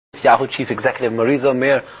this, Yahoo Chief Executive Marissa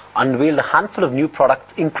Mayer unveiled a handful of new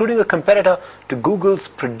products, including a competitor to Google's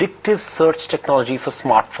predictive search technology for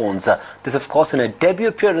smartphones. This, of course, in a debut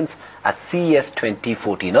appearance at CES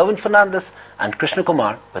 2014. Irvin Fernandez and Krishna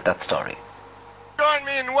Kumar with that story. Join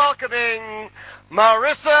me in welcoming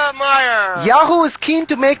Marissa Mayer. Yahoo is keen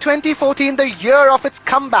to make 2014 the year of its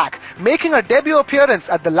comeback. Making her debut appearance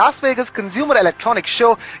at the Las Vegas Consumer Electronics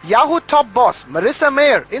Show, Yahoo top boss Marissa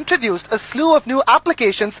Mayer introduced a slew of new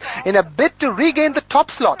applications in a bid to regain the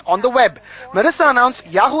top slot on the web. Marissa announced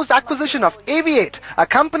Yahoo's acquisition of Aviate, a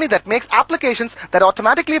company that makes applications that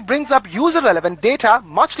automatically brings up user-relevant data,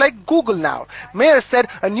 much like Google now. Mayer said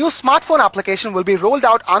a new smartphone application will be rolled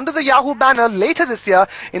out under the Yahoo banner later this year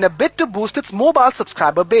in a bid to boost its mobile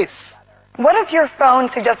subscriber base. What if your phone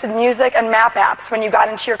suggested music and map apps when you got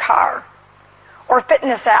into your car? Or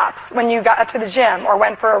fitness apps when you got to the gym or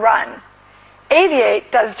went for a run? Aviate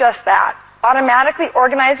does just that, automatically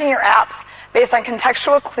organizing your apps based on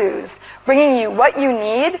contextual clues, bringing you what you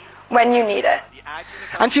need when you need it.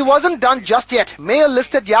 And she wasn't done just yet. Mayer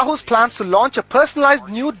listed Yahoo's plans to launch a personalized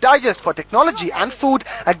new digest for technology and food,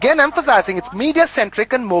 again emphasizing its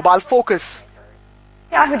media-centric and mobile focus.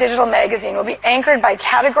 Yahoo Digital Magazine will be anchored by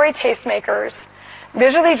category tastemakers,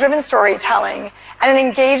 visually driven storytelling, and an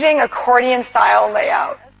engaging accordion-style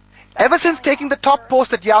layout. Ever since taking the top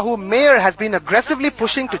post at Yahoo, Mayer has been aggressively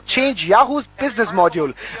pushing to change Yahoo's business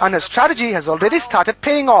module, and her strategy has already started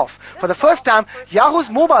paying off. For the first time, Yahoo's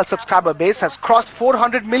mobile subscriber base has crossed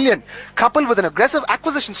 400 million. Coupled with an aggressive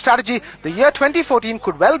acquisition strategy, the year 2014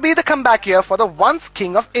 could well be the comeback year for the once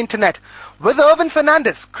king of internet. With Irvin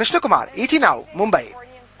Fernandez, Krishna Kumar, ET Now, Mumbai.